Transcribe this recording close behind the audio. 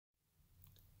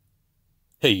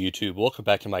Hey YouTube, welcome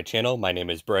back to my channel. My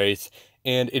name is Bryce,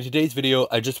 and in today's video,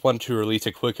 I just wanted to release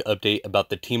a quick update about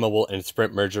the T-Mobile and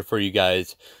Sprint merger for you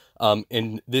guys.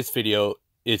 In this video,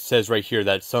 it says right here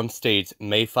that some states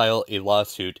may file a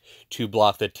lawsuit to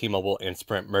block the T-Mobile and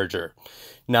Sprint merger.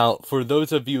 Now, for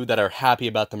those of you that are happy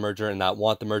about the merger and that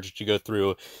want the merger to go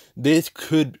through, this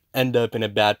could end up in a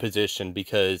bad position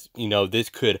because, this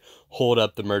could hold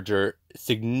up the merger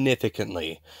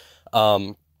significantly.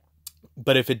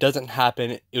 But if it doesn't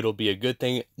happen, it'll be a good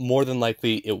thing. More than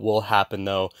likely, it will happen,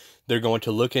 though. They're going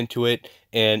to look into it,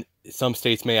 and some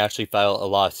states may actually file a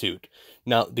lawsuit.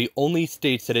 Now, the only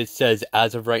states that it says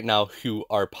as of right now who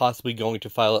are possibly going to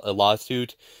file a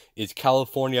lawsuit is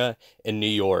California and New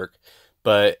York.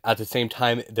 But at the same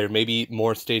time, there may be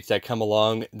more states that come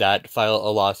along that file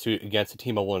a lawsuit against the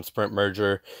T-Mobile and Sprint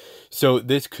merger. So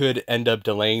this could end up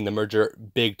delaying the merger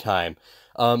big time.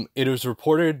 It was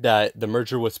reported that the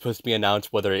merger was supposed to be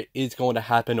announced whether it is going to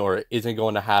happen or it isn't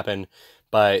going to happen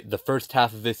by the first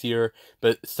half of this year,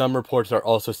 but some reports are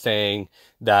also saying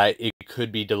that it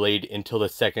could be delayed until the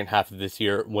second half of this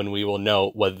year when we will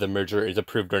know whether the merger is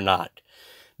approved or not.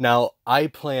 Now, I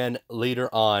plan later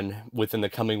on within the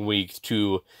coming weeks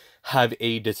to have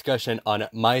a discussion on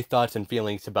my thoughts and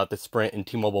feelings about the Sprint and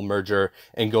T-Mobile merger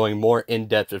and going more in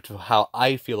depth into how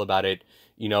I feel about it,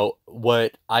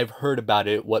 what I've heard about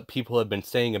it, what people have been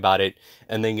saying about it,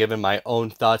 and then giving my own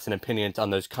thoughts and opinions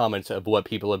on those comments of what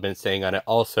people have been saying on it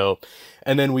also.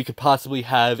 And then we could possibly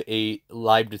have a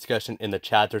live discussion in the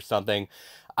chat or something.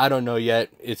 I don't know yet.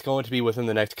 It's going to be within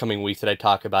the next coming weeks that I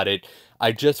talk about it.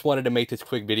 I just wanted to make this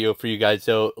quick video for you guys,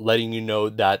 though, letting you know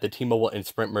that the T-Mobile and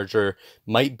Sprint merger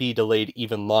might be delayed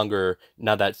even longer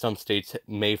now that some states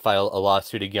may file a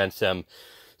lawsuit against them.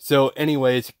 So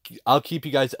anyways, I'll keep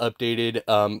you guys updated.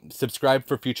 Subscribe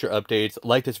for future updates.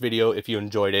 Like this video if you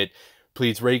enjoyed it.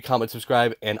 Please rate, comment,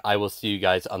 subscribe, and I will see you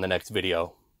guys on the next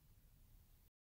video.